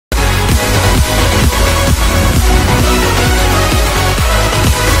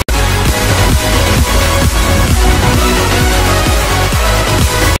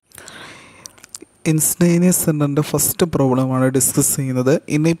Instantaneous center first problem ആണ് discuss ചെയ്യുന്നത്.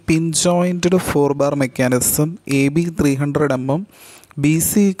 In A pin jointed 4 bar mechanism AB 300 mm,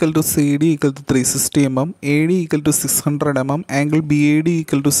 BC equal to CD equal to 360 mm, AD equal to 600 mm, angle BAD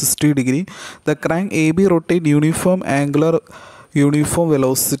equal to 60 degree. The crank AB rotate uniform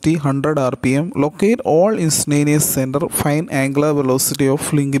velocity 100 rpm. Locate all instantaneous center. Find angular velocity of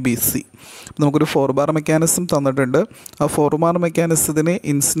link BC. നമുക്കൊരു 4 bar mechanism തന്നിട്ടുണ്ട്. ആ 4 bar മെക്കാനിസത്തിനെ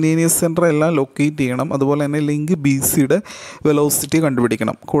instantaneous centre എല്ലാം locate ചെയ്യണം. അതുപോലെ തന്നെ link B സിയുടെ velocity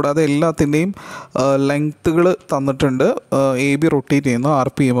കണ്ടുപിടിക്കണം. കൂടാതെ എല്ലാത്തിൻ്റെയും ലെങ്ത്തുകൾ തന്നിട്ടുണ്ട്. എ ബി റൊട്ടേറ്റ് ചെയ്യുന്ന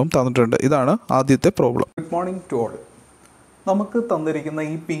RPM തന്നിട്ടുണ്ട്. ഇതാണ് ആദ്യത്തെ problem. Good morning to all. നമുക്ക് തന്നിരിക്കുന്ന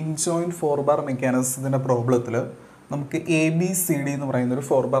ഈ പിൻ ജോയിൻറ്റ് 4 bar മെക്കാനിസത്തിൻ്റെ പ്രോബ്ലത്തിൽ നമുക്ക് ABCD എന്ന് പറയുന്നൊരു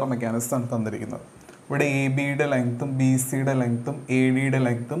 4 bar മെക്കാനിസമാണ് തന്നിരിക്കുന്നത്. ഇവിടെ AB-യുടെ ലെങ്ത്തും BC-യുടെ ലെങ്ത്തും AD-യുടെ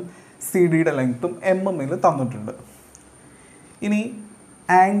ലെങ്ത്തും CD-യുടെ ലെങ്ത്തും MM-ൽ തന്നിട്ടുണ്ട്. ഇനി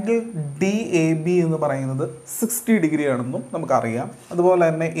ആംഗിൾ DAB എന്ന് പറയുന്നത് 60 ഡിഗ്രി ആണെന്നും നമുക്കറിയാം. അതുപോലെ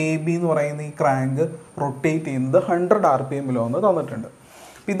തന്നെ AB എന്ന് പറയുന്ന ഈ ക്രാങ്ക് റൊട്ടേറ്റ് ചെയ്യുന്നത് 100 rpm-ലാണെന്ന് തന്നിട്ടുണ്ട്.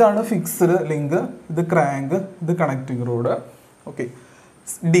 ഇതാണ് ഫിക്സ്ഡ് ലിങ്ക്, ഇത് ക്രാങ്ക്, ഇത് കണക്റ്റിംഗ് റോഡ്. ഓക്കെ,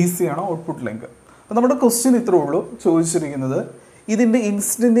 DC ആണ് ഔട്ട്പുട്ട് ലിങ്ക്. അപ്പോൾ നമ്മുടെ ക്വസ്റ്റ്യൻ ഇത്രേ ഉള്ളൂ. ചോദിച്ചിരിക്കുന്നത് ഇതിൻ്റെ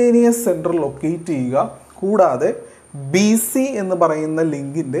ഇൻസ്റ്റന്റേനിയസ് സെൻറ്റർ ലൊക്കേറ്റ് ചെയ്യുക, കൂടാതെ BC എന്ന് പറയുന്ന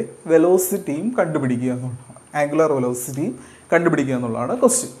ലിങ്കിൻ്റെ വെലോസിറ്റിയും കണ്ടുപിടിക്കുക എന്നുള്ളതാണ്, ആംഗുലർ വെലോസിറ്റിയും കണ്ടുപിടിക്കുക എന്നുള്ളതാണ്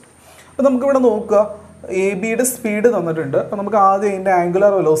ക്വസ്റ്റ്യൻ. അപ്പോൾ നമുക്കിവിടെ നോക്കുക, AB-യുടെ സ്പീഡ് തന്നിട്ടുണ്ട്. അപ്പോൾ നമുക്ക് ആദ്യം അതിൻ്റെ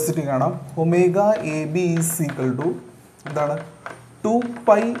ആംഗുലർ വെലോസിറ്റി കാണാം. Omega AB is equal to എന്താണ്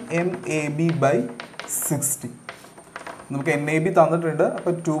 2πmAB/60. നമുക്ക് NAB തന്നിട്ടുണ്ട്.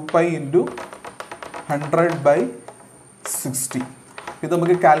 അപ്പോൾ 2π × 100/60. ഇത്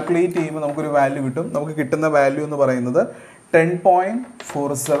നമുക്ക് കാൽക്കുലേറ്റ് ചെയ്യുമ്പോൾ നമുക്കൊരു വാല്യൂ കിട്ടും. നമുക്ക് കിട്ടുന്ന വാല്യൂ എന്ന് പറയുന്നത്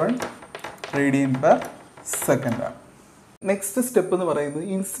 10.47 radian/second ആണ്. നെക്സ്റ്റ് സ്റ്റെപ്പ് എന്ന് പറയുന്നത്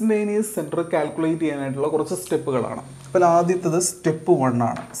ഇൻസ്റ്റന്റേനിയസ് സെൻറ്റർ കാൽക്കുലേറ്റ് ചെയ്യാനായിട്ടുള്ള കുറച്ച് സ്റ്റെപ്പുകളാണ്. അപ്പോൾ ആദ്യത്തത് സ്റ്റെപ്പ് 1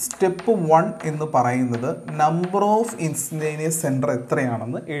 ആണ്. സ്റ്റെപ്പ് 1 എന്ന് പറയുന്നത് നമ്പർ ഓഫ് ഇൻസ്റ്റന്റേനിയസ് സെൻറ്റർ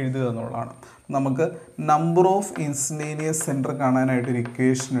എത്രയാണെന്ന് എഴുതുക എന്നുള്ളതാണ്. നമുക്ക് number of instantaneous centre കാണാനായിട്ടൊരു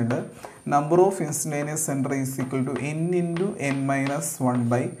equation ഉണ്ട്. Number of instantaneous centre is equal to n ×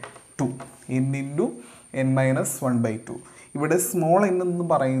 n-1/2. n × n-1/2. ഇവിടെ സ്മോൾ n എന്ന്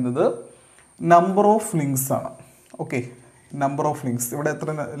പറയുന്നത് നമ്പർ ഓഫ് ലിങ്ക്സ് ആണ്. ഓക്കെ, നമ്പർ ഓഫ് ലിങ്ക്സ് ഇവിടെ എത്ര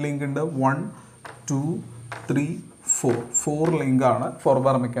ലിങ്ക് ഉണ്ട്? 1 2 3 4 ലിങ്കാണ് 4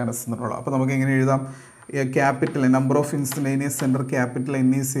 bar മെക്കാനിസം എന്നുള്ളത്. അപ്പോൾ നമുക്ക് എങ്ങനെ എഴുതാം? Capital number of instantaneous centre capital N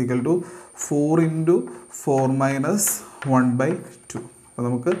is equal to 4 × 4 - 1/2. അപ്പോൾ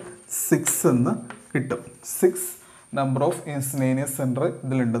നമുക്ക് 6 എന്ന് കിട്ടും. 6 നമ്പർ ഓഫ് ഇൻസ്റ്റന്റേനിയസ് സെൻറ്റർ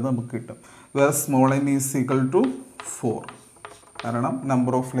ഇതിലുണ്ടെന്ന് നമുക്ക് കിട്ടും. വേറെ small n is equal to 4, കാരണം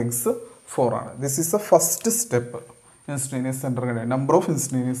നമ്പർ ഓഫ് ലിങ്ക്സ് 4 ആണ്. This is A first step. Instantaneous centre number of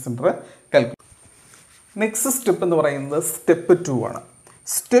instantaneous centre calculate. Next step എന്ന് പറയുന്നത് സ്റ്റെപ്പ് 2 ആണ്.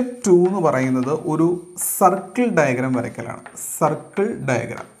 സ്റ്റെപ്പ് 2 എന്ന് പറയുന്നത് ഒരു സർക്കിൾ ഡയഗ്രാം വരയ്ക്കലാണ്. Circle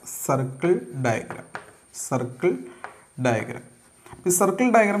diagram. ഈ സർക്കിൾ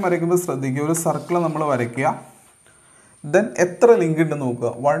ഡയഗ്രാം വരയ്ക്കുമ്പോൾ ശ്രദ്ധിക്കുക, ഒരു സർക്കിൾ നമ്മൾ വരയ്ക്കുക. ദെൻ എത്ര ലിങ്ക് ഉണ്ടെന്ന് നോക്കുക.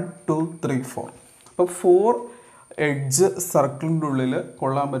 1 2 3 4. അപ്പോൾ 4 എഡ്ജ് സർക്കിളിൻ്റെ ഉള്ളിൽ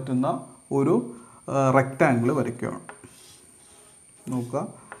കൊള്ളാൻ പറ്റുന്ന ഒരു റെക്റ്റാങ്കിൾ വരയ്ക്കുകയാണ്. നോക്കുക,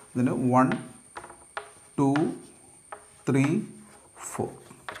 ഇതിന് 1 2 3 4.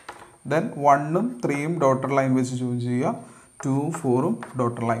 ദെൻ 1ഉം 3ഉം ഡോട്ടർ ലൈൻ വെച്ച് ജോയിൻ ചെയ്യുക, 2ഉം 4ഉം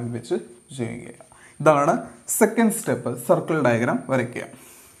ഡോട്ടർ ലൈൻ വെച്ച് ജോയിൻ ചെയ്യുക. ഇതാണ് സെക്കൻഡ് സ്റ്റെപ്പ്, സർക്കിൾ ഡയഗ്രാം വരയ്ക്കുക.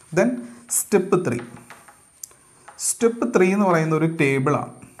 Then step 3. സ്റ്റെപ്പ് 3 എന്ന് പറയുന്ന ഒരു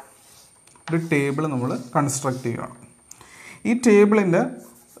ടേബിളാണ്. ഒരു ടേബിൾ നമ്മൾ കൺസ്ട്രക്ട് ചെയ്യുകയാണ്. ഈ ടേബിളിൻ്റെ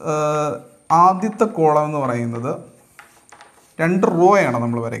ആദ്യത്തെ കോളം എന്ന് പറയുന്നത് 2 റോയാണ്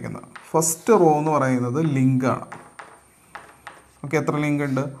നമ്മൾ വരയ്ക്കുന്നത്. ഫസ്റ്റ് റോ എന്ന് പറയുന്നത് ലിങ്കാണ്. ഓക്കെ, എത്ര ലിങ്ക്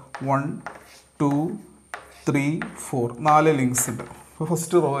ഉണ്ട്? 1 2 3 4 4 ലിങ്ക്സ് ഉണ്ട്. അപ്പോൾ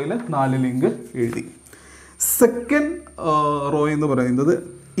ഫസ്റ്റ് റോയിൽ 4 ലിങ്ക് എഴുതി. സെക്കൻഡ് റോ എന്ന് പറയുന്നത്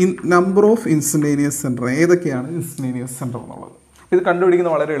നമ്പർ ഓഫ് ഇൻസ്റ്റന്റേനിയസ് സെൻറ്റർ. ഏതൊക്കെയാണ് ഇൻസ്റ്റന്റേനിയസ് സെൻറ്റർ എന്നുള്ളത് ഇത്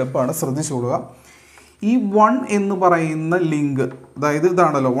കണ്ടുപിടിക്കുന്നത് വളരെ എളുപ്പമാണ്. ശ്രദ്ധിച്ചോളുക. ഈ 1 എന്ന് പറയുന്ന ലിങ്ക്, അതായത്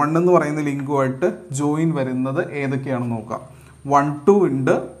ഇതാണല്ലോ 1 എന്ന് പറയുന്ന ലിങ്കുമായിട്ട് ജോയിൻ വരുന്നത് ഏതൊക്കെയാണെന്ന് നോക്കാം. 1 2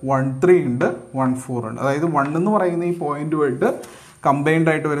 ഉണ്ട്, 1 3 ഉണ്ട്, 1 4 ഉണ്ട്. അതായത് 1 എന്ന് പറയുന്ന ഈ പോയിന്റുമായിട്ട് കമ്പൈൻഡ്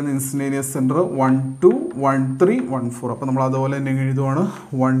ആയിട്ട് വരുന്ന ഇൻസ്റ്റന്റേനിയസ് സെൻറ്റർ 1 2 1 3 1 4. അപ്പോൾ നമ്മൾ അതുപോലെ തന്നെ എഴുതുവാണ്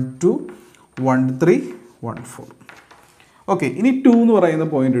 1 2 1 3 1 4. ഓക്കെ, ഇനി 2 എന്ന് പറയുന്ന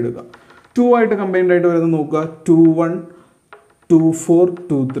പോയിന്റ് എടുക്കുക. 2 ആയിട്ട് കമ്പൈൻഡ് ആയിട്ട് വരുന്നത് നോക്കുക. 2 1 2 4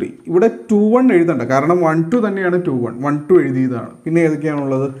 2 3. ഇവിടെ 2 1 എഴുതണ്ട, കാരണം 1 2 തന്നെയാണ് 2 1. 1 2 എഴുതിയതാണ്. പിന്നെ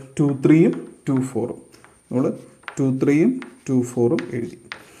ഏതൊക്കെയാണുള്ളത്? 2 3ഉം 2 4ഉം. നമ്മൾ 2 3ഉം 2 4ഉം എഴുതി.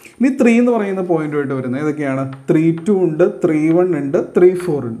 ഇനി 3 എന്ന് പറയുന്ന പോയിന്റുമായിട്ട് വരുന്നത് ഏതൊക്കെയാണ്? 3-2 ഉണ്ട്, 3-1 ഉണ്ട്,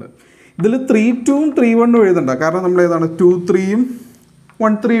 3-4 ഉണ്ട്. ഇതിൽ 3-2ഉം 3-1ഉം എഴുതണ്ട, കാരണം നമ്മൾ ഏതാണ് 2-3യും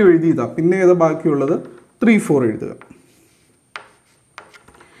 1-3യും എഴുതിയതാണ്. പിന്നെ ഏതാ ബാക്കിയുള്ളത്? 3-4 എഴുതുക.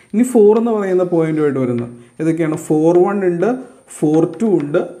 ഇനി 4 എന്ന് പറയുന്ന പോയിന്റുമായിട്ട് വരുന്നത് ഏതൊക്കെയാണ്? 4-1 ഉണ്ട്, 4-2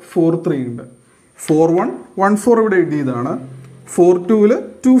 ഉണ്ട്, 4-3 ഉണ്ട്. 4-1 1-4 ഇവിടെ എഴുതിയതാണ്, 4-2ൽ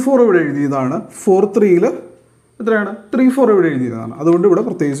 2-4 ഇവിടെ എഴുതിയതാണ്, 4-3ൽ എത്രയാണ്? 3-4 ഇവിടെ എഴുതിയതാണ്. അതുകൊണ്ട് ഇവിടെ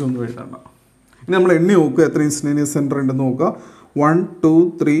പ്രത്യേകിച്ച് ഒന്നും എഴുതണ്ട. ഇനി നമ്മൾ എണ്ണി നോക്കുക എത്ര ഇൻസ്റ്റന്റേനിയസ് സെൻറ്റർ ഉണ്ടെന്ന് നോക്കുക. 1 2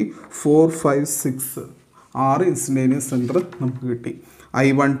 3 4 5 6 6 ഇൻസ്റ്റന്റേനിയസ് സെൻറ്റർ നമുക്ക് കിട്ടി.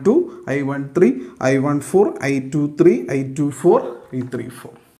 I12, I13, I14, I23, I24,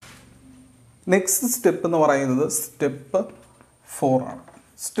 I34. Next step എന്ന് പറയുന്നത് സ്റ്റെപ്പ് 4 ആണ്.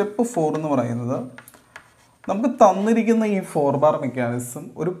 സ്റ്റെപ്പ് 4 എന്ന് പറയുന്നത് നമുക്ക് തന്നിരിക്കുന്ന ഈ 4 ബാർ മെക്കാനിസം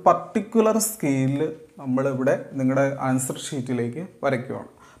ഒരു പർട്ടിക്കുലർ സ്കെയിലിൽ നമ്മളിവിടെ നിങ്ങളുടെ ആൻസർ ഷീറ്റിലേക്ക് വരയ്ക്കുകയാണ്.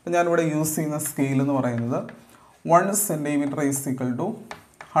 അപ്പോൾ ഞാനിവിടെ യൂസ് ചെയ്യുന്ന സ്കെയിൽ എന്ന് പറയുന്നത് 1 centimetre is equal to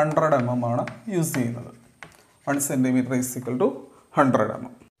 100 mm ആണ് യൂസ് ചെയ്യുന്നത്. 1 centimetre is equal to 100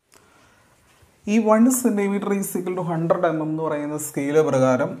 mm. ഈ 1 centimetre is equal to 100 mm എന്ന് പറയുന്ന സ്കെയില്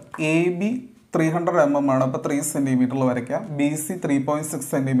പ്രകാരം AB 300 mm ആണ്. അപ്പോൾ 3 സെൻറ്റിമീറ്ററിൽ വരയ്ക്കാം. BC 3.6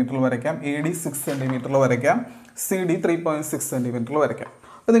 സെൻറ്റിമീറ്ററിൽ വരയ്ക്കാം. AD 6 സെൻറ്റിമീറ്ററിൽ വരയ്ക്കാം. CD 3.6 സെൻറ്റിമീറ്ററിൽ വരയ്ക്കാം.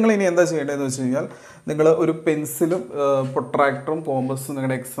 അപ്പോൾ നിങ്ങൾ ഇനി എന്താ ചെയ്യേണ്ടതെന്ന് വെച്ച് കഴിഞ്ഞാൽ നിങ്ങൾ ഒരു പെൻസിലും പ്രൊട്രാക്ടറും കോമ്പസും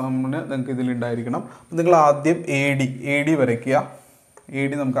നിങ്ങളുടെ എക്സാമിന് നിങ്ങൾക്ക് ഇതിലുണ്ടായിരിക്കണം. അപ്പോൾ നിങ്ങൾ ആദ്യം AD വരയ്ക്കുക.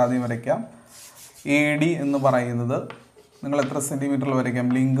 AD നമുക്ക് ആദ്യം വരയ്ക്കാം. AD എന്ന് പറയുന്നത് നിങ്ങൾ എത്ര സെൻറ്റിമീറ്ററിൽ വരയ്ക്കാം?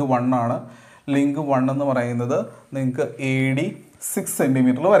 ലിങ്ക് 1 ആണ്. ലിങ്ക് 1 എന്ന് പറയുന്നത് നിങ്ങൾക്ക് AD 6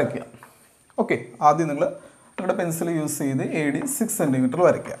 സെൻറ്റിമീറ്ററിൽ വരയ്ക്കുക. ഓക്കെ, ആദ്യം നിങ്ങളുടെ പെൻസിൽ യൂസ് ചെയ്ത് AD 6 സെൻറ്റിമീറ്റർ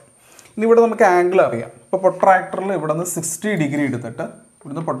വരയ്ക്കുക. ഇനി ഇവിടെ നമുക്ക് ആംഗിൾ അറിയാം. ഇപ്പോൾ പ്രൊട്രാക്ടറിൽ ഇവിടെ നിന്ന് 60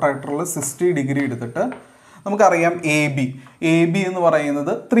 ഡിഗ്രി എടുത്തിട്ട് നമുക്കറിയാം AB എന്ന്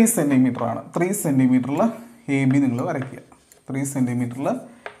പറയുന്നത് 3 സെൻറ്റിമീറ്റർ ആണ്. 3 സെൻറ്റിമീറ്ററിൽ AB നിങ്ങൾ വരയ്ക്കുക. 3 സെൻറ്റിമീറ്ററിൽ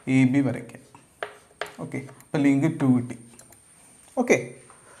AB വരയ്ക്കുക. ഓക്കെ, അപ്പോൾ ലിങ്ക് 2 കിട്ടി. ഓക്കെ,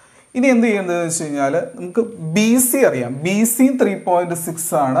 ഇനി എന്ത് ചെയ്യുന്നതെന്ന് വെച്ച് കഴിഞ്ഞാൽ നമുക്ക് BC അറിയാം. BC 3.6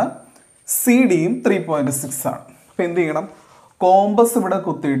 ആണ്, CDയും 3.6 ആണ്. അപ്പോൾ എന്ത് ചെയ്യണം? കോമ്പസ് ഇവിടെ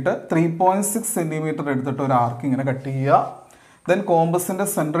കുത്തിയിട്ട് 3.6 സെൻറ്റിമീറ്റർ എടുത്തിട്ട് ഒരു ആർക്ക് ഇങ്ങനെ കട്ട് ചെയ്യുക. ദെൻ കോമ്പസിൻ്റെ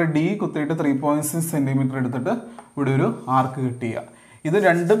സെൻറ്റർ D കുത്തിയിട്ട് 3.6 സെൻറ്റിമീറ്റർ എടുത്തിട്ട് ഇവിടെ ഒരു ആർക്ക് കട്ട് ചെയ്യുക. ഇത്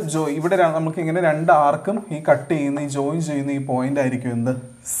രണ്ടും ഇവിടെ നമുക്ക് ഇങ്ങനെ രണ്ട് ആർക്കും ഈ കട്ട് ചെയ്യുന്ന ഈ ജോയിൻ ചെയ്യുന്ന ഈ പോയിന്റ് ആയിരിക്കും എന്ത്?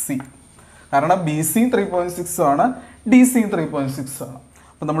 C. കാരണം BC 3.6 ആണ്, DC 3.6 ആണ്.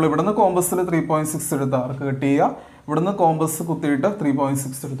 അപ്പോൾ നമ്മൾ ഇവിടുന്ന് കോമ്പസിൽ 3.6 എടുത്ത് ആർക്ക് കട്ട് ചെയ്യുക, ഇവിടുന്ന് കോമ്പസ് കുത്തിയിട്ട്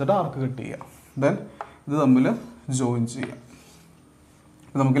 3.6 എടുത്തിട്ട് ആർക്ക് കട്ട് ചെയ്യുക. ദെൻ ഇത് തമ്മിൽ ജോയിൻ ചെയ്യാം.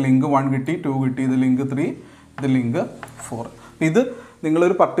 നമുക്ക് ലിങ്ക് 1 കിട്ടി, 2 കിട്ടി, ഇത് ലിങ്ക് 3, ഇത് ലിങ്ക് 4. ഇത്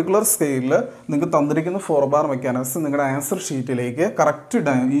നിങ്ങളൊരു പർട്ടിക്കുലർ സ്കെയിലിൽ നിങ്ങൾക്ക് തന്നിരിക്കുന്ന 4 ബാർ മെക്കാനിസം നിങ്ങളുടെ ആൻസർ ഷീറ്റിലേക്ക് കറക്റ്റ്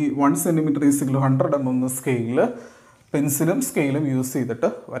ഈ 1 centimetre is equal to 100 mm എന്ന സ്കെയിലിൽ പെൻസിലും സ്കെയിലും യൂസ് ചെയ്തിട്ട്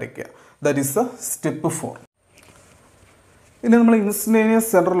വരയ്ക്കുക. That is step 4. ഇനി നമ്മൾ ഇൻസ്റ്റന്റേനിയസ്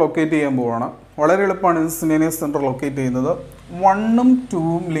സെൻറ്റർ ലൊക്കേറ്റ് ചെയ്യാൻ പോവുകയാണ്. വളരെ എളുപ്പമാണ് ഇൻസ്റ്റന്റേനിയസ് സെൻറ്റർ ലൊക്കേറ്റ് ചെയ്യുന്നത്. 1ഉം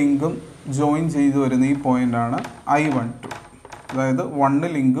 2ഉം ലിങ്കും ജോയിൻ ചെയ്ത് വരുന്ന ഈ പോയിൻ്റാണ് I12. അതായത്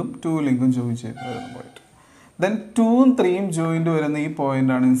 1 ലിങ്കും 2 ലിങ്കും ജോയിൻ ചെയ്ത് വരുന്ന പോയിന്റ്. ദെൻ 2ഉം 3ഉം ജോയിൻറ്റ് വരുന്ന ഈ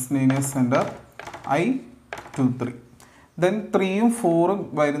പോയിൻ്റാണ് ഇൻസ്റ്റന്റേനിയസ് സെൻറ്റർ I23. ദെൻ 3ഉം 4ഉം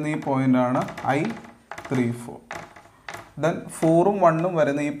വരുന്ന ഈ പോയിൻ്റാണ് I34. ദെൻ 4ഉം 1ഉം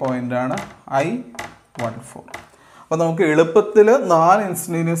വരുന്ന ഈ പോയിൻ്റാണ് I14. അപ്പോൾ നമുക്ക് എളുപ്പത്തിൽ 4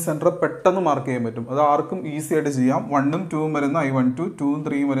 ഇൻസ്റ്റന്റേനിയസ് സെൻറ്റർ പെട്ടെന്ന് മാർക്ക് ചെയ്യാൻ പറ്റും. അത് ആർക്കും ഈസി ആയിട്ട് ചെയ്യാം. 1ഉം 2ഉം വരുന്ന I12, 2ഉം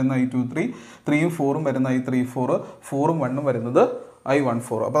 3ഉം വരുന്ന I23, 3ഉം 4ഉം വരുന്ന I34, 4ഉം 1ഉം വരുന്നത്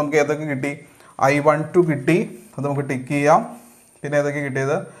I14. അപ്പോൾ നമുക്ക് ഏതൊക്കെ കിട്ടി? I12 കിട്ടി, അത് നമുക്ക് ടിക്ക് ചെയ്യാം. പിന്നെ ഏതൊക്കെ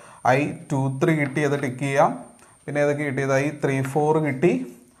കിട്ടിയത്? I23 കിട്ടി, അത് ടിക്ക് ചെയ്യാം. പിന്നെ ഏതൊക്കെ കിട്ടിയത്? I34 കിട്ടി,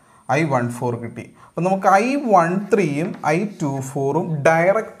 I14 കിട്ടി. അപ്പോൾ നമുക്ക് I13ഉം I24ഉം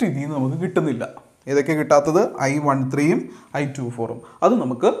ഡയറക്റ്റ് ഇതിൽ നിന്ന് നമുക്ക് കിട്ടുന്നില്ല. ഏതൊക്കെ കിട്ടാത്തത്? I13ഉം I24ഉം. അത്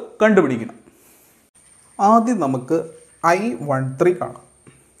നമുക്ക് കണ്ടുപിടിക്കണം. ആദ്യം നമുക്ക് I13 കാണാം.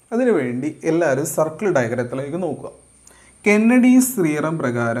 അതിനുവേണ്ടി എല്ലാവരും സർക്കിൾ ഡയഗ്രത്തിലേക്ക് നോക്കുക. കെന്നഡീസ് തിയറം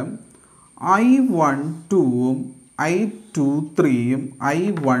പ്രകാരം I12ഉം I23ഉം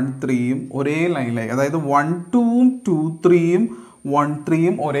I13ഉം ഒരേ ലൈനിലായി, അതായത് 12ഉം 23ഉം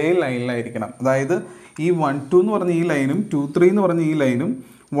 13ഉം ഒരേ ലൈനിലായിരിക്കണം. അതായത് ഈ 12 എന്ന് പറഞ്ഞ ഈ ലൈനും 23 എന്ന് പറഞ്ഞ ഈ ലൈനും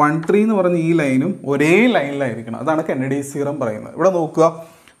 13 എന്ന് പറഞ്ഞ ഈ ലൈനും ഒരേ ലൈനിലായിരിക്കണം. അതാണ് കെന്നഡീസ് തിയറം പറയുന്നത്. ഇവിടെ നോക്കുക,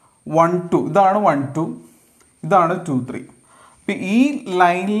 12 ഇതാണ് 12, ഇതാണ് 23. അപ്പം ഈ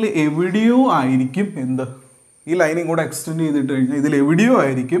ലൈനിൽ എവിടെയോ ആയിരിക്കും എന്ത്? ഈ ലൈനും കൂടെ എക്സ്റ്റെൻഡ് ചെയ്തിട്ട് കഴിഞ്ഞാൽ ഇതിൽ എവിടെയോ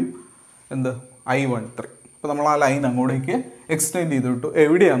ആയിരിക്കും എന്ത്? I13. അപ്പോൾ നമ്മൾ ആ ലൈൻ അങ്ങോട്ടേക്ക് എക്സ്റ്റെൻഡ് ചെയ്തിട്ടു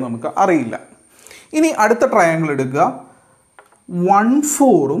എവിടെയാണെന്ന് നമുക്ക് അറിയില്ല. ഇനി അടുത്ത ട്രയാങ്കിൾ എടുക്കുക. 1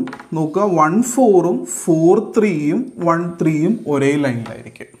 4 നോക്കുക, 1 4 4 3 1 3 ഒരേ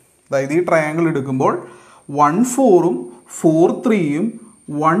ലൈനിലായിരിക്കും. അതായത് ഈ ട്രയാങ്കിൾ എടുക്കുമ്പോൾ 1 4 4 3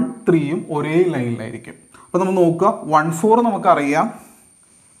 1 3 ഒരേ ലൈനിലായിരിക്കും. അപ്പോൾ നമ്മൾ നോക്കുക, 1 4 നമുക്കറിയാം,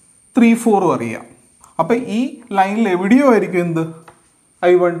 3 4 അറിയാം. അപ്പോൾ ഈ ലൈനിൽ എവിടെയോ ആയിരിക്കും എന്ത്,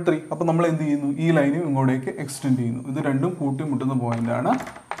 I13. അപ്പോൾ നമ്മൾ എന്ത് ചെയ്യുന്നു, ഈ ലൈനും ഇങ്ങോട്ടേക്ക് എക്സ്റ്റെൻഡ് ചെയ്യുന്നു. ഇത് രണ്ടും കൂട്ടിമുട്ടുന്ന പോയിന്റാണ്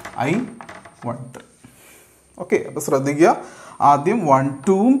I13. ഓക്കെ, അപ്പോൾ ശ്രദ്ധിക്കുക, ആദ്യം 1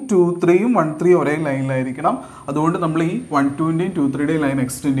 2 2 3 1 3 ഒരേ ലൈനിലായിരിക്കണം. അതുകൊണ്ട് നമ്മൾ ഈ 1 2ൻ്റെയും 2 3യുടെയും ലൈൻ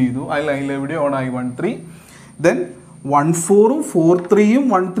എക്സ്റ്റെൻഡ് ചെയ്തു. ആ ലൈനിൽ എവിടെയാണ് I13. ദെൻ 1 4 4 3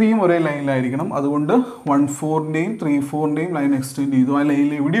 1 3 ഒരേ ലൈനിലായിരിക്കണം. അതുകൊണ്ട് 1 4ൻ്റെയും 3 4ൻ്റെയും ലൈൻ എക്സ്റ്റെൻഡ് ചെയ്തു. ആ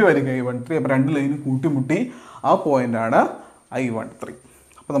ലൈനിൽ എവിടെയോ ആയിരിക്കും I13. അപ്പോൾ രണ്ട് ലൈനും കൂട്ടിമുട്ടി, ആ പോയിന്റാണ് I13.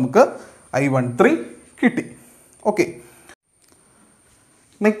 അപ്പോൾ നമുക്ക് I13 കിട്ടി. ഓക്കെ,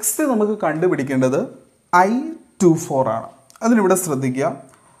 നെക്സ്റ്റ് നമുക്ക് കണ്ടുപിടിക്കേണ്ടത് I24 ആണ്. അതിനിവിടെ ശ്രദ്ധിക്കുക,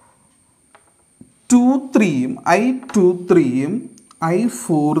 2 3 I23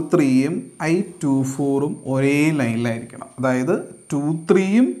 I43 I24 ഒരേ ലൈനിലായിരിക്കണം. അതായത് 2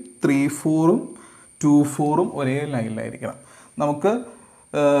 3 3 4 2 4 ഒരേ ലൈനിലായിരിക്കണം. നമുക്ക്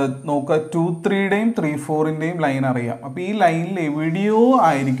നോക്കുക, 2 3യുടെയും 3 4ൻ്റെയും ലൈൻ അറിയാം. അപ്പോൾ ഈ ലൈനിൽ എവിടെയോ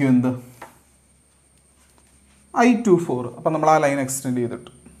ആയിരിക്കും എന്ത്, I24. അപ്പം നമ്മൾ ആ ലൈൻ എക്സ്റ്റെൻഡ്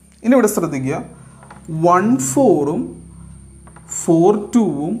ചെയ്തിട്ട് ഇനി ഇവിടെ ശ്രദ്ധിക്കുക, 1 4 4 2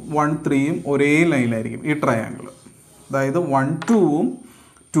 1 3 ഒരേ ലൈനിലായിരിക്കും ഈ ട്രയാങ്കിൾ. അതായത് 1 2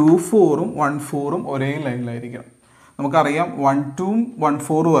 2 4 1 4 ഒരേ ലൈനിലായിരിക്കണം. നമുക്കറിയാം 1 2 1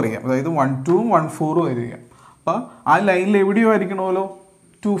 4 അറിയാം. അതായത് 1 2 1 4 അറിയാം. അപ്പോൾ ആ ലൈനിൽ എവിടെയോ ആയിരിക്കണമല്ലോ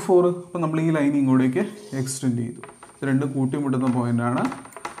 2 4. അപ്പോൾ നമ്മൾ ഈ ലൈൻ ഇങ്ങോട്ടേക്ക് എക്സ്റ്റെൻഡ് ചെയ്തു. ഇത് രണ്ടും കൂട്ടിമുട്ടുന്ന പോയിന്റാണ്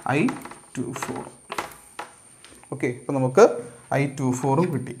I24. ഓക്കെ, അപ്പോൾ നമുക്ക് I24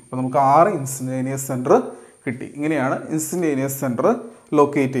 കിട്ടി. അപ്പോൾ നമുക്ക് 6 ഇൻസ്റ്റന്റേനിയസ് സെൻറ്റർ കിട്ടി. ഇങ്ങനെയാണ് ഇൻസ്റ്റന്റേനിയസ് സെൻറ്റർ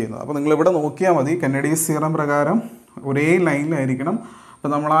ലൊക്കേറ്റ് ചെയ്യുന്നത്. അപ്പോൾ നിങ്ങളിവിടെ നോക്കിയാൽ മതി, കെന്നഡീസ് തിയറം പ്രകാരം ഒരേ ലൈനിലായിരിക്കണം. അപ്പോൾ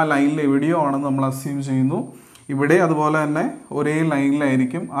നമ്മൾ ആ ലൈനിൽ എവിടെയോ ആണെന്ന് നമ്മൾ അസ്യൂം ചെയ്യുന്നു. ഇവിടെ അതുപോലെ തന്നെ ഒരേ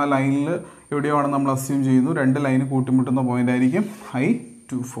ലൈനിലായിരിക്കും. ആ ലൈനിൽ എവിടെയോ ആണെന്ന് നമ്മൾ അസ്യൂം ചെയ്യുന്നു. രണ്ട് ലൈന് കൂട്ടിമുട്ടുന്ന പോയിന്റ് ആയിരിക്കും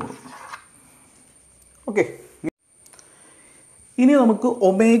I24. ഓക്കെ, ഇനി നമുക്ക്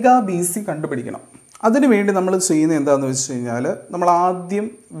ഒമേഗ BC കണ്ടുപിടിക്കണം. അതിനു വേണ്ടി നമ്മൾ ചെയ്യുന്നത് എന്താണെന്ന് വെച്ച് കഴിഞ്ഞാൽ, നമ്മൾ ആദ്യം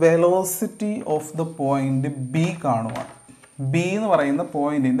velocity of the point B കാണുവാണ്. B എന്ന് പറയുന്ന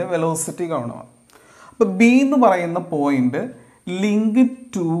പോയിന്റിൻ്റെ വെലോസിറ്റി കാണുവാണ്. അപ്പോൾ B എന്ന് പറയുന്ന പോയിന്റ് ലിങ്ക്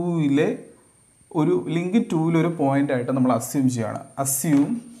 2ലെ ഒരു പോയിന്റ് ആയിട്ട് നമ്മൾ അസ്യൂം ചെയ്യുകയാണ്. Assume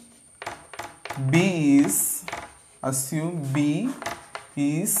B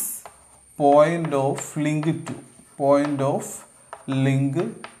is point of link 2. Point of link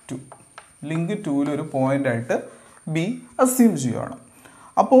 2. Link 2ലൊരു പോയിൻ്റായിട്ട് B assume ചെയ്യുകയാണ്.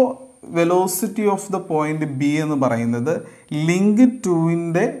 അപ്പോൾ velocity of the point B എന്ന് പറയുന്നത് link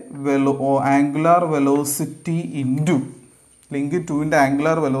 2ൻ്റെ angular velocity into link 2ൻ്റെ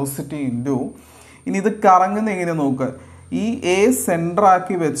angular velocity into, ഇനി ഇത് കറങ്ങുന്ന എങ്ങനെ നോക്കുക, ഈ A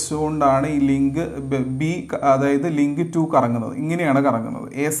സെൻറ്ററാക്കി വെച്ചുകൊണ്ടാണ് ഈ ലിങ്ക് B, അതായത് ലിങ്ക് 2 കറങ്ങുന്നത്. ഇങ്ങനെയാണ് കറങ്ങുന്നത്,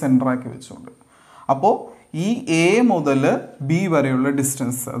 A സെൻറ്ററാക്കി വെച്ചുകൊണ്ട്. അപ്പോൾ ഈ A മുതൽ B വരെയുള്ള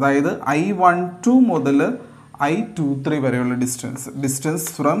ഡിസ്റ്റൻസ്, അതായത് I12 മുതൽ I23 വരെയുള്ള distance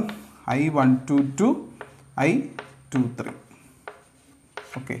from I12 to I23.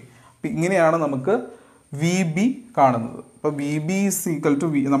 Okay, അപ്പം ഇങ്ങനെയാണ് നമുക്ക് VB കാണുന്നത്. അപ്പോൾ VB ഈസ് ഈക്വൽ ടു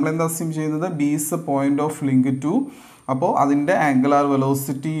നമ്മൾ എന്താ അസ്യൂം ചെയ്യുന്നത്, B is A point of link 2. അപ്പോൾ അതിൻ്റെ ആംഗുലാർ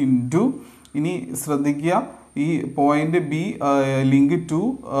വെലോസിറ്റി ഇൻറ്റു, ഇനി ശ്രദ്ധിക്കുക, ഈ പോയിന്റ് B ലിങ്ക് 2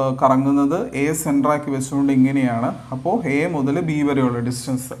 കറങ്ങുന്നത് A സെൻറ്ററാക്കി വെച്ചുകൊണ്ട് ഇങ്ങനെയാണ്. അപ്പോൾ A മുതൽ B വരെയുള്ള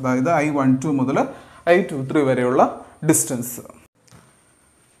ഡിസ്റ്റൻസ്, അതായത് I12 മുതൽ I23 വരെയുള്ള ഡിസ്റ്റൻസ്.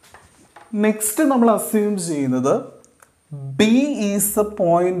 നെക്സ്റ്റ് നമ്മൾ അസ്യൂം ചെയ്യുന്നത് B is A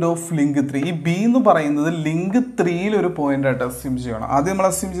point of link 3. ഈ B എന്ന് പറയുന്നത് ലിങ്ക് 3ൽ ഒരു പോയിന്റ് ആയിട്ട് അസ്യൂം ചെയ്യണം. ആദ്യം നമ്മൾ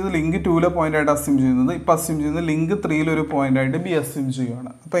അസ്യൂം ചെയ്തത് ലിങ്ക് 2ലെ പോയിന്റ് ആയിട്ട് അസ്യൂം ചെയ്യുന്നത്, ഇപ്പോൾ അസ്യൂം ചെയ്യുന്നത് ലിങ്ക് 3ൽ ഒരു പോയിന്റ് ആയിട്ട് B അസ്യൂം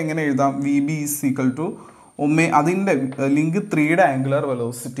ചെയ്യുകയാണ്. അപ്പോൾ എങ്ങനെ എഴുതാം, VB ഈസ് ഈക്വൽ ടു അതിൻ്റെ ലിങ്ക് 3യുടെ ആംഗുലാർ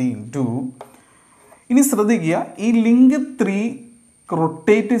വെലോസിറ്റി ഇൻറ്റു, ഇനി ശ്രദ്ധിക്കുക, ഈ ലിങ്ക് 3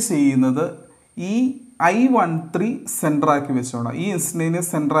 റൊട്ടേറ്റ് ചെയ്യുന്നത് ഈ I13 സെൻറ്ററാക്കി വെച്ചുകൊണ്ടാണ്, ഈ ഇൻസ്റ്റന്റേനിയസ്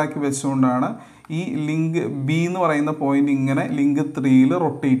സെൻറ്ററാക്കി വെച്ചുകൊണ്ടാണ് ഈ ലിങ്ക് B എന്ന് പറയുന്ന പോയിന്റ് ഇങ്ങനെ ലിങ്ക് 3ൽ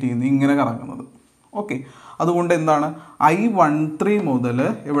റൊട്ടേറ്റ് ചെയ്യുന്നത്, ഇങ്ങനെ കറങ്ങുന്നത്. ഓക്കെ, അതുകൊണ്ട് എന്താണ്, I13 മുതൽ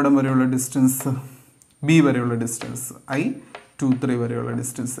എവിടം വരെയുള്ള ഡിസ്റ്റൻസ്, B വരെയുള്ള ഡിസ്റ്റൻസ്, I23 വരെയുള്ള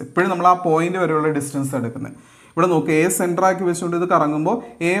ഡിസ്റ്റൻസ്. എപ്പോഴും നമ്മൾ ആ പോയിന്റ് വരെയുള്ള ഡിസ്റ്റൻസ് എടുക്കുന്നത്. ഇവിടെ നോക്കുക, A സെൻറ്ററാക്കി വെച്ചുകൊണ്ട് ഇത് കറങ്ങുമ്പോൾ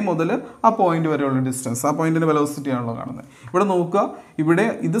A മുതൽ ആ പോയിന്റ് വരെയുള്ള ഡിസ്റ്റൻസ്, ആ പോയിന്റിൻ്റെ വെലോസിറ്റി ആണല്ലോ കാണുന്നത്. ഇവിടെ നോക്കുക, ഇവിടെ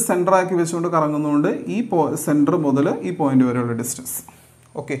ഇത് സെൻറ്ററാക്കി വെച്ചുകൊണ്ട് കറങ്ങുന്നതുകൊണ്ട് ഈ സെൻറ്റർ മുതൽ ഈ പോയിന്റ് വരെയുള്ള ഡിസ്റ്റൻസ്.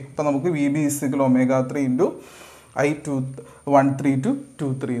 ഓക്കെ, അപ്പോൾ നമുക്ക് VB is equal ω3 into I13 to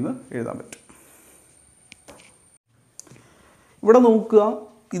 23 എന്ന് എഴുതാൻ പറ്റും. ഇവിടെ നോക്കുക,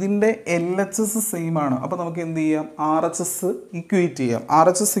 ഇതിൻ്റെ LHS സെയിം ആണ്. അപ്പോൾ നമുക്ക് എന്ത് ചെയ്യാം, RHS ഇക്വേറ്റ് ചെയ്യാം.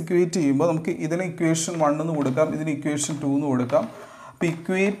 RHS ഇക്വേറ്റ് ചെയ്യുമ്പോൾ നമുക്ക് ഇതിന് ഇക്വേഷൻ 1 എന്ന് കൊടുക്കാം, ഇതിന് ഇക്വേഷൻ 2 എന്ന് കൊടുക്കാം. അപ്പോൾ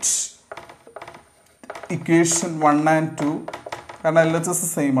ഇക്വേഷൻ 1 and 2 കാരണം LHS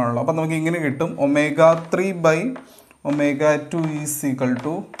സെയിം ആണല്ലോ. അപ്പോൾ നമുക്ക് ഇങ്ങനെ കിട്ടും, ω3/ω2 is equal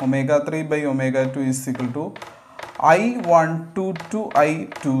to I12 to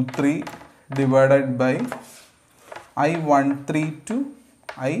I23 divided by I13 to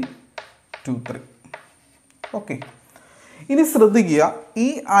I23. Okay, ഇനി ശ്രദ്ധിക്കുക, ഈ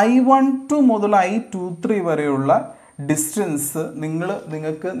I12 മുതൽ I23 വരെയുള്ള ഡിസ്റ്റൻസ്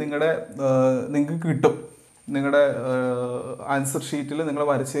നിങ്ങൾക്ക് കിട്ടും. നിങ്ങളുടെ ആൻസർ ഷീറ്റിൽ നിങ്ങൾ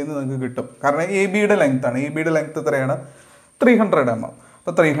വരച്ചതെന്ന് നിങ്ങൾക്ക് കിട്ടും. കാരണം AB യുടെ ലെങ്ത് ആണ്. AB യുടെ ലെങ്ത് എത്രയാണ്? 300 mm.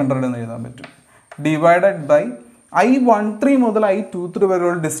 അപ്പോൾ 300 എന്ന് എഴുതാൻ പറ്റും. ഡിവൈഡഡ് ബൈ I13 മുതൽ I23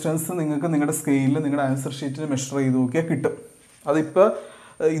 വരെയുള്ള ഡിസ്റ്റൻസ് നിങ്ങൾക്ക് നിങ്ങളുടെ സ്കെയിലിൽ നിങ്ങളുടെ ആൻസർ ഷീറ്റിൽ മെഷർ ചെയ്ത് നോക്കിയാൽ കിട്ടും. അതിപ്പോൾ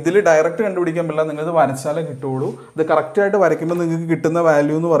ഇതിൽ ഡയറക്റ്റ് കണ്ടുപിടിക്കാൻ പറ്റില്ല, നിങ്ങളിത് വരച്ചാലേ കിട്ടുള്ളൂ. ഇത് കറക്റ്റായിട്ട് വരയ്ക്കുമ്പോൾ നിങ്ങൾക്ക് കിട്ടുന്ന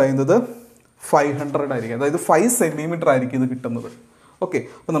വാല്യൂ എന്ന് പറയുന്നത് 500 ആയിരിക്കും. അതായത് 5 സെൻറ്റിമീറ്റർ ആയിരിക്കും ഇത് കിട്ടുന്നത്. ഓക്കെ,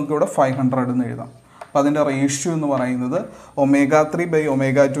 അപ്പോൾ നമുക്കിവിടെ 500 എന്ന് എഴുതാം. അപ്പോൾ അതിൻ്റെ റേഷ്യോ എന്ന് പറയുന്നത്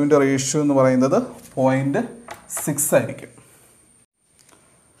ω3/ω2 റേഷ്യോ എന്ന് പറയുന്നത് 0.6 ആയിരിക്കും.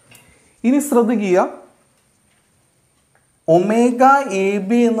 ഇനി ശ്രദ്ധിക്കുക,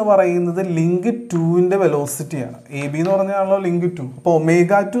 ω_AB എന്ന് പറയുന്നത് ലിങ്ക് 2ൻ്റെ വെലോസിറ്റിയാണ്. AB എന്ന് പറഞ്ഞാണല്ലോ ലിങ്ക് 2. അപ്പോൾ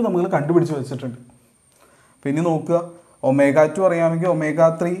ω2 നമ്മൾ കണ്ടുപിടിച്ച് വെച്ചിട്ടുണ്ട്. പിന്നെ നോക്കുക, ω2 അറിയാമെങ്കിൽ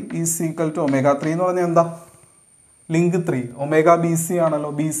ω3 ഈസ് ഈക്വൽ ടു ω3 എന്ന് പറഞ്ഞാൽ എന്താ? ലിങ്ക് 3. ω_BC ആണല്ലോ,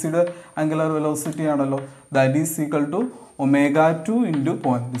 BCയുടെ ആംഗുലർ വെലോസിറ്റി ആണല്ലോ. That is equal to ω2 into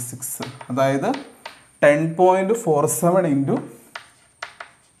 0.6, അതായത് 10.47 ഇൻറ്റു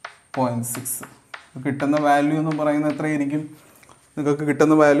 0.6. കിട്ടുന്ന വാല്യൂ എന്ന് പറയുന്നത് എത്രയായിരിക്കും? നിങ്ങൾക്ക്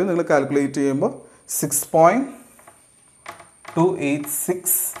കിട്ടുന്ന വാല്യൂ നിങ്ങൾ കാൽക്കുലേറ്റ് ചെയ്യുമ്പോൾ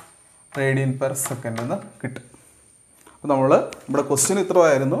 6.286 റേഡിയൻ പെർ സെക്കൻഡ് എന്ന് കിട്ടും. അപ്പോൾ നമ്മുടെ ക്വസ്റ്റ്യൻ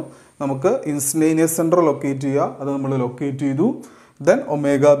ഇത്രയായിരുന്നു. നമുക്ക് ഇൻസ്റ്റന്റേനിയസ് സെൻറ്റർ ലൊക്കേറ്റ് ചെയ്യുക, അത് നമ്മൾ ലൊക്കേറ്റ് ചെയ്തു. ദെൻ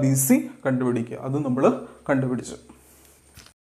ω_BC കണ്ടുപിടിക്കുക, അത് നമ്മൾ കണ്ടുപിടിച്ചു.